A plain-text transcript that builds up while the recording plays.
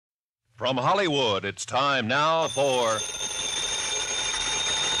From Hollywood, it's time now for...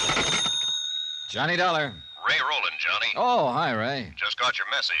 Johnny Dollar. Ray Rowland, Johnny. Oh, hi, Ray. Just got your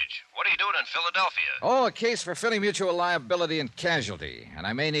message. What are you doing in Philadelphia? Oh, a case for Philly Mutual Liability and Casualty, and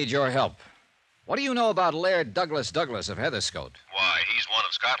I may need your help. What do you know about Laird Douglas of Heatherscote? Why, he's one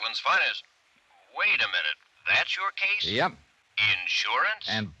of Scotland's finest. Wait a minute. That's your case? Yep. Insurance?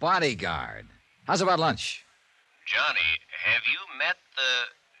 And bodyguard. How's about lunch? Johnny, have you met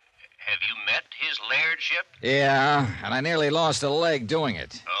his lairdship? Yeah, and I nearly lost a leg doing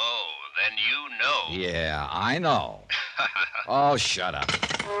it. Oh, then you know. Yeah, I know. Oh, shut up.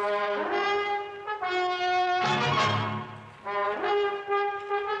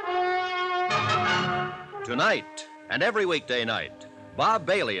 Tonight, and every weekday night, Bob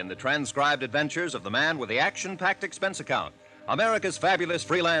Bailey in the transcribed adventures of the man with the action-packed expense account, America's fabulous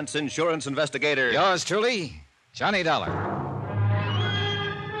freelance insurance investigator. Yours truly, Johnny Dollar.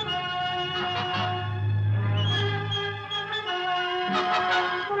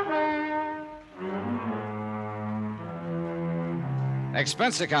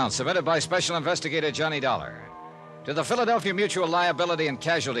 Expense account submitted by Special Investigator Johnny Dollar to the Philadelphia Mutual Liability and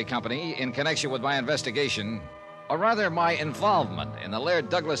Casualty Company in connection with my investigation, or rather my involvement in the Laird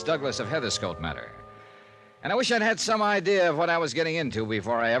Douglas of Heatherscote matter. And I wish I'd had some idea of what I was getting into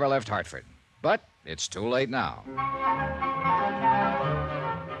before I ever left Hartford. But it's too late now.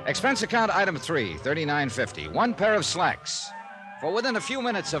 Expense account item 3, $39.50. One pair of slacks. For within a few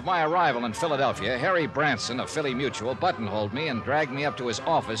minutes of my arrival in Philadelphia, Harry Branson of Philly Mutual buttonholed me and dragged me up to his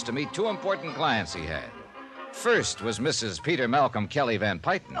office to meet two important clients he had. First was Mrs. Peter Malcolm Kelly Van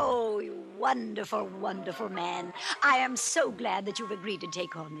Pyton. Oh, you wonderful, wonderful man. I am so glad that you've agreed to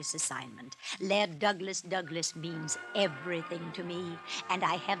take on this assignment. Laird Douglas means everything to me, and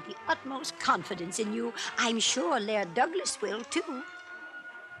I have the utmost confidence in you. I'm sure Laird Douglas will, too.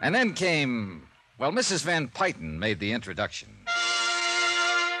 And then came, well, Mrs. Van Pyton made the introduction.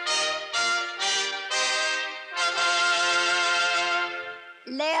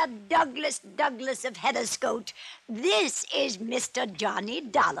 Laird Douglas of Heatherscote. This is Mr. Johnny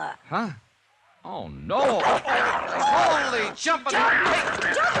Dollar. Huh? Oh, no. Holy jumping...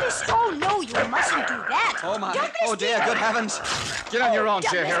 Douglas! Oh, no, you mustn't do that. Oh, my. Douglas, Oh, dear, good heavens. Get on your own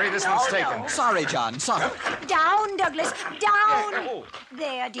chair, Douglas, Harry. This no, one's no. taken. Sorry, John, sorry. Down, Douglas, down. Oh.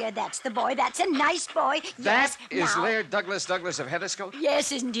 There, dear, that's the boy. That's a nice boy. That Yes, is now. Laird Douglas of Heatherscote?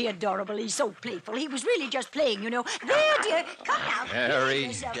 Yes, isn't he adorable? He's so playful. He was really just playing, you know. There, dear, come now.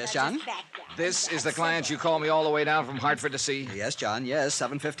 Harry. Yes, John? This is the client you called me all the way down from Hartford to see? Yes, John, yes.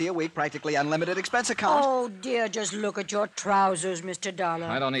 $7.50 a week, practically unlimited expense account. Oh, dear, just look at your trousers, Mr. Dollar.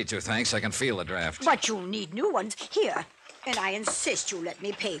 I don't need to, thanks. I can feel the draft. But you'll need new ones. Here. And I insist you let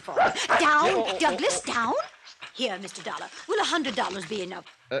me pay for them. Down, Douglas, down. Here, Mr. Dollar. Will $100 be enough?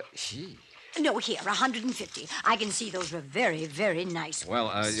 Gee. No, here, 150. I can see those were very, very nice. Well,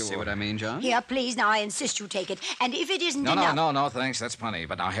 You see what I mean, John? Here, please, now I insist you take it. And if it isn't No, enough... no, thanks. That's plenty.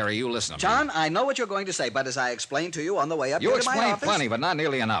 But now, Harry, you listen to me. John, I know what you're going to say, but as I explained to you on the way up You here to my explained office... plenty, but not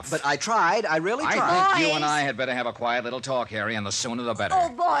nearly enough. But I tried. I really tried. I think you Boys. and I had better have a quiet little talk, Harry, and the sooner the better. Oh,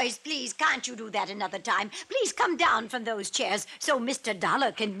 boys, please, can't you do that another time? Please come down from those chairs so Mr.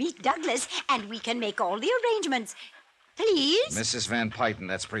 Dollar can meet Douglas and we can make all the arrangements. Please? Mrs. Van Pyton,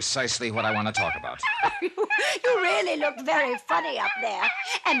 that's precisely what I want to talk about. You really look very funny up there.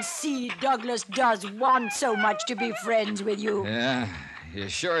 And see, Douglas does want so much to be friends with you. Yeah, you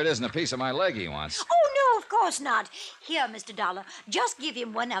sure it isn't a piece of my leg he wants? Oh, no, of course not. Here, Mr. Dollar, just give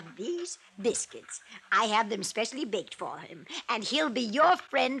him one of these biscuits. I have them specially baked for him, and he'll be your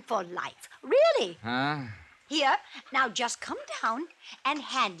friend for life. Really? Huh? Here, now just come down and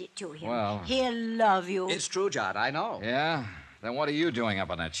hand it to him. Well- He'll love you. It's true, John, I know. Yeah? Then what are you doing up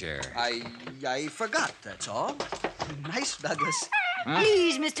on that chair? I forgot, that's all. Nice, Douglas.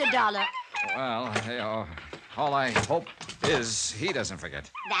 Please, Mr. Dollar. Well, all I hope is he doesn't forget.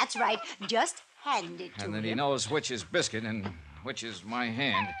 That's right. Just hand it to And then him. he knows which is biscuit and which is my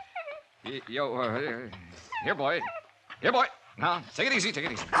hand. Here, boy. Here, boy. Now, take it easy, take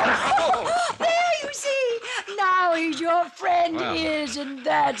it easy. There, you see. Now he's your friend. Well. Isn't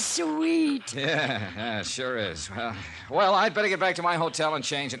that sweet? Yeah, it sure is. Well, I'd better get back to my hotel and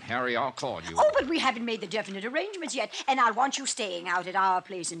change, and Harry, I'll call you. Oh, but we haven't made the definite arrangements yet. And I want you staying out at our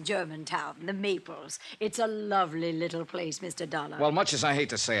place in Germantown, the Maples. It's a lovely little place, Mr. Dollar. Well, much as I hate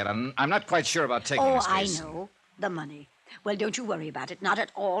to say it, I'm not quite sure about taking Oh, this I case. know. The money. Well, don't you worry about it. Not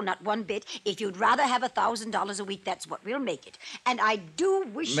at all, not one bit. If you'd rather have $1,000 a week, that's what we'll make it. And I do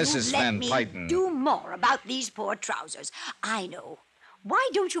wish Mrs. you'd let Van me Pyton. do more about these poor trousers. I know. Why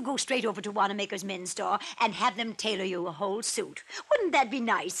don't you go straight over to Wanamaker's men's store and have them tailor you a whole suit? Wouldn't that be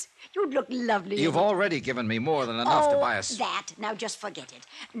nice? You'd look lovely. You've already given me more than enough to buy a suit. That. Now just forget it.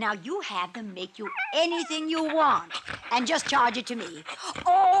 Now you have them make you anything you want and just charge it to me.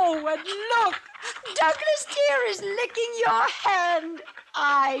 Oh, and look! Douglas dear is licking your hand.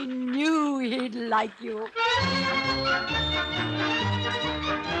 I knew he'd like you.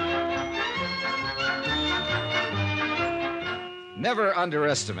 Never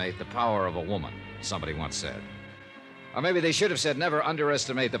underestimate the power of a woman, somebody once said. Or maybe they should have said never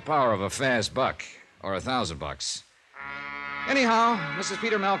underestimate the power of a fast buck or $1,000. Anyhow, Mrs.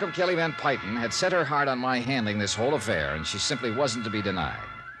 Peter Malcolm Kelly Van Pyton had set her heart on my handling this whole affair, and she simply wasn't to be denied.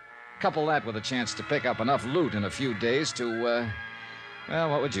 Couple that with a chance to pick up enough loot in a few days to,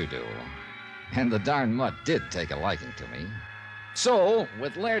 well, what would you do? And the darn mutt did take a liking to me. So,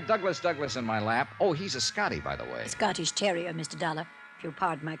 with Laird Douglas in my lap... Oh, he's a Scotty, by the way. Scottish Terrier, Mr. Dollar, if you'll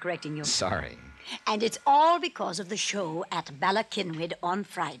pardon my correcting you. Sorry. And it's all because of the show at Ballakinwyd on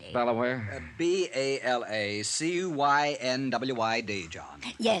Friday. Ballaware? Ballacinwyd, John.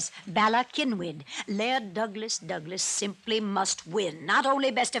 Yes, Ballakinwyd. Laird Douglas simply must win. Not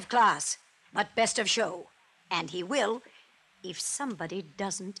only best of class, but best of show. And he will... if somebody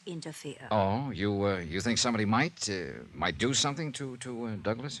doesn't interfere. Oh, you think somebody might do something to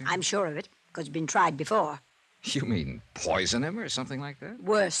Douglas here? I'm sure of it, because it's been tried before. You mean poison him or something like that?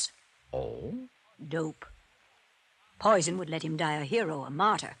 Worse. Oh? Dope. Poison would let him die a hero, a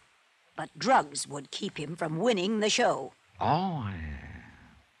martyr. But drugs would keep him from winning the show. Oh,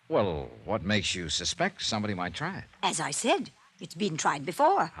 well, what makes you suspect somebody might try it? As I said, it's been tried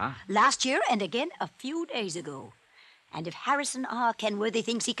before. Huh? Last year and again a few days ago. And if Harrison R. Kenworthy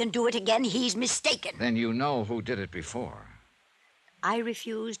thinks he can do it again, he's mistaken. Then you know who did it before. I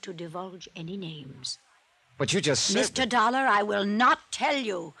refuse to divulge any names. But you just said... Mr. Dollar, I will not tell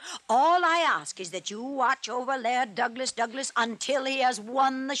you. All I ask is that you watch over Laird Douglas until he has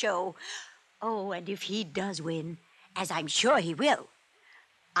won the show. Oh, and if he does win, as I'm sure he will,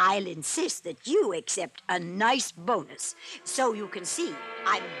 I'll insist that you accept a nice bonus so you can see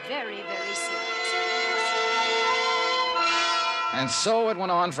I'm very, very serious. And so it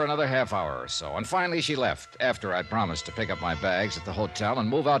went on for another half hour or so. And finally she left, after I promised to pick up my bags at the hotel and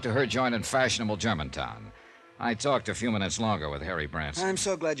move out to her joint in fashionable Germantown. I talked a few minutes longer with Harry Branson. I'm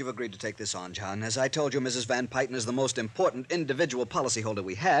so glad you've agreed to take this on, John. As I told you, Mrs. Van Pyton is the most important individual policyholder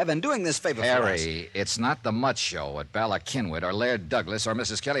we have, and doing this favor for us... Harry, it's not the Mutt Show at Ballakinwyd or Laird Douglas or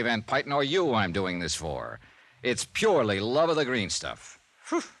Mrs. Kelly Van Pyton or you I'm doing this for. It's purely love of the green stuff.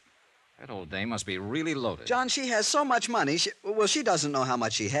 Whew. That old dame must be really loaded. John, she has so much money. She doesn't know how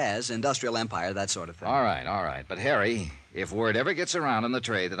much she has. Industrial empire, that sort of thing. All right. But, Harry, if word ever gets around in the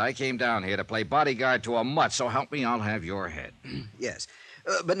trade that I came down here to play bodyguard to a mutt, so help me, I'll have your head. Yes.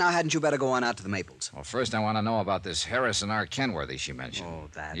 But now hadn't you better go on out to the Maples? Well, first I want to know about this Harrison R. Kenworthy she mentioned. Oh,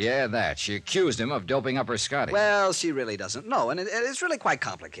 that. Yeah, that. She accused him of doping up her Scotty. Well, she really doesn't know, and it's really quite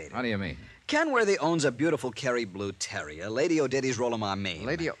complicated. How do you mean? Kenworthy owns a beautiful Kerry Blue Terrier, Lady O'Diddy's Rollomar Maine.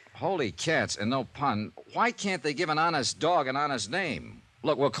 Holy cats, and no pun. Why can't they give an honest dog an honest name?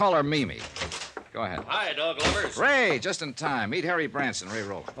 Look, we'll call her Mimi. Go ahead. Hi, dog lovers. Ray, just in time. Meet Harry Branson, Ray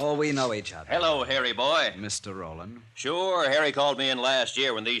Rowland. Oh, we know each other. Hello, Harry boy. Mr. Rowland. Sure, Harry called me in last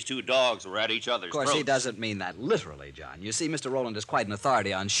year when these two dogs were at each other's Of course, throats. he doesn't mean that literally, John. You see, Mr. Rowland is quite an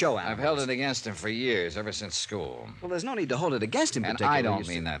authority on show animals. I've held it against him for years, ever since school. Well, there's no need to hold it against him And particularly. I don't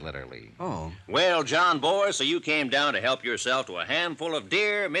mean that literally. Oh. Well, John boy, so you came down to help yourself to a handful of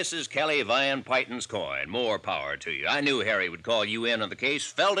dear Mrs. Kelly Van Pyton's coin. More power to you. I knew Harry would call you in on the case.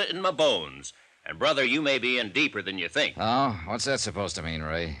 Felt it in my bones. And, brother, you may be in deeper than you think. Oh, what's that supposed to mean,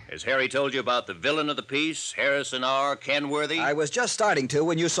 Ray? Has Harry told you about the villain of the piece, Harrison R. Kenworthy? I was just starting to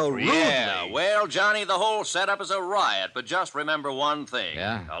when you so rudely... Yeah, well, Johnny, the whole setup is a riot, but just remember one thing.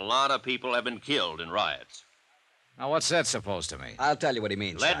 Yeah? A lot of people have been killed in riots. Now, what's that supposed to mean? I'll tell you what he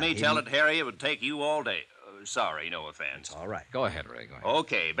means. Let John. me tell it, Harry. It would take you all day. Sorry, no offense. All right. Go ahead, Ray, go ahead.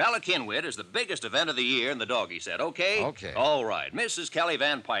 Okay, Ballakinwyd is the biggest event of the year in the doggy set, okay? Okay. All right. Mrs. Kelly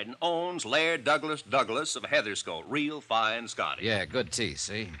Van Pyton owns Laird Douglas of Heatherscote. Real fine Scotty. Yeah, good teeth,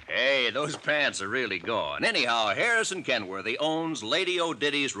 see? Hey, those pants are really gone. Anyhow, Harrison Kenworthy owns Lady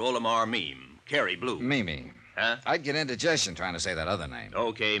O'Diddy's Rollomar Meme, Kerry Blue. Mimi. Huh? I'd get indigestion trying to say that other name.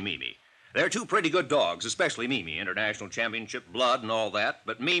 Okay, Mimi. They're two pretty good dogs, especially Mimi. International championship blood and all that.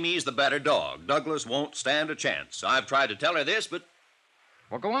 But Mimi's the better dog. Douglas won't stand a chance. I've tried to tell her this, but...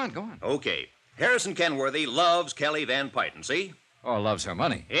 Well, go on. Okay. Harrison Kenworthy loves Kelly Van Pyton, see? Oh, loves her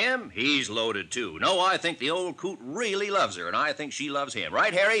money. Him? He's loaded, too. No, I think the old coot really loves her, and I think she loves him.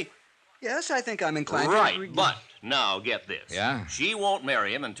 Right, Harry? Yes, I think I'm inclined to... Right, but Now, get this. Yeah? She won't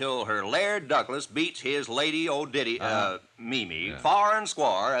marry him until her Laird Douglas beats his Lady Mimi, far and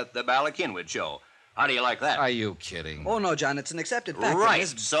square at the Ballykinwood show. How do you like that? Are you kidding? Oh, no, John, it's an accepted fact. Right.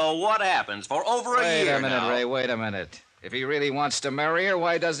 So what happens? For over a year Wait a minute, now... Ray, wait a minute. If he really wants to marry her,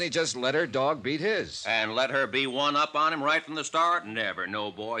 why doesn't he just let her dog beat his? And let her be one up on him right from the start? Never.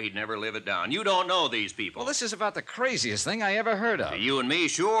 No, boy, he'd never live it down. You don't know these people. Well, this is about the craziest thing I ever heard of. To you and me,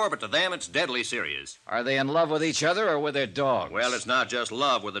 sure, but to them, it's deadly serious. Are they in love with each other or with their dogs? Well, it's not just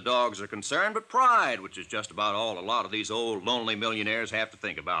love where the dogs are concerned, but pride, which is just about all a lot of these old, lonely millionaires have to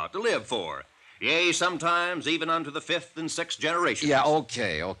think about, to live for. Yea, sometimes even unto the 5th and 6th generations. Yeah,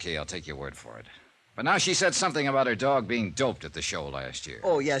 okay, I'll take your word for it. But now she said something about her dog being doped at the show last year.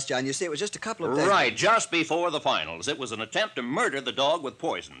 Oh, yes, John. You see, it was just a couple of days... Right, just before the finals. It was an attempt to murder the dog with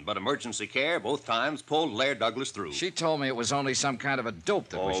poison, but emergency care both times pulled Laird Douglas through. She told me it was only some kind of a dope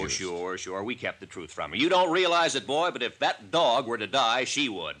that was used. Sure. We kept the truth from her. You don't realize it, boy, but if that dog were to die, she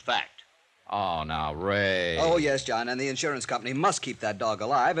would. Fact. Oh, now, Ray. Oh, yes, John, and the insurance company must keep that dog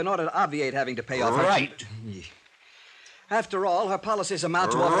alive in order to obviate having to pay off... Right. After all, her policies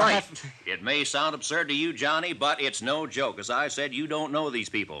amount to over Right. half... It may sound absurd to you, Johnny, but it's no joke. As I said, you don't know these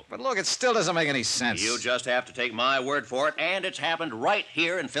people. But look, it still doesn't make any sense. You'll just have to take my word for it, and it's happened right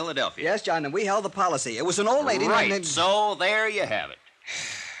here in Philadelphia. Yes, John, and we held the policy. It was an old lady... Right, named... so there you have it.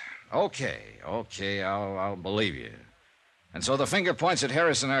 Okay, I'll believe you. And so the finger points at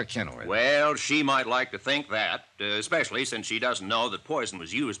Harrison R. Kenworth. Well, she might like to think that, especially since she doesn't know that poison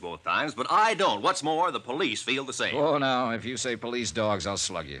was used both times, but I don't. What's more, the police feel the same. Oh, now, if you say police dogs, I'll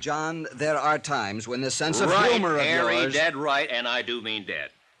slug you. John, there are times when the sense of Right, humor of Harry, yours... dead right, and I do mean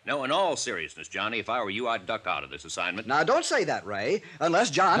dead. No, in all seriousness, Johnny, if I were you, I'd duck out of this assignment. Now, don't say that, Ray,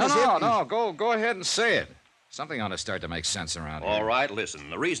 unless John is... No, go ahead and say it. Something ought to start to make sense around here. All right, listen.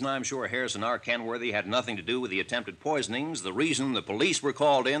 The reason I'm sure Harrison R. Kenworthy had nothing to do with the attempted poisonings, the reason the police were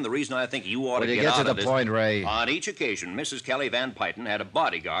called in, the reason I think you ought to get out to of the this... point, Ray? On each occasion, Mrs. Kelly Van Pyton had a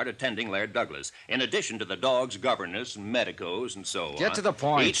bodyguard attending Laird Douglas, in addition to the dog's governess, medicos, and so on. Get to the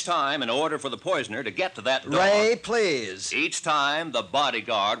point. Each time, in order for the poisoner to get to that dog... Ray, please. Each time, the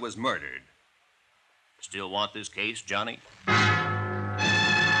bodyguard was murdered. Still want this case, Johnny?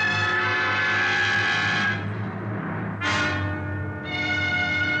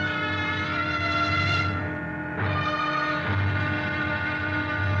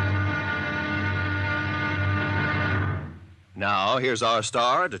 Now, here's our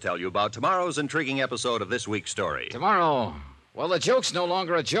star to tell you about tomorrow's intriguing episode of this week's story. Tomorrow, well, the joke's no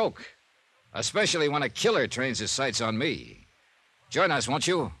longer a joke. Especially when a killer trains his sights on me. Join us, won't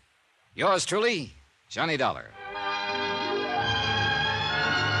you? Yours truly, Johnny Dollar.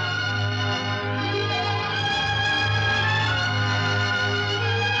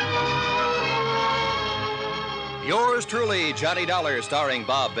 Yours truly, Johnny Dollar, starring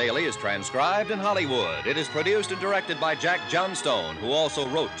Bob Bailey, is transcribed in Hollywood. It is produced and directed by Jack Johnstone, who also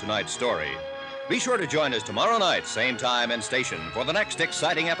wrote tonight's story. Be sure to join us tomorrow night, same time and station, for the next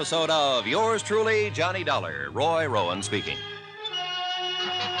exciting episode of Yours truly, Johnny Dollar. Roy Rowan speaking.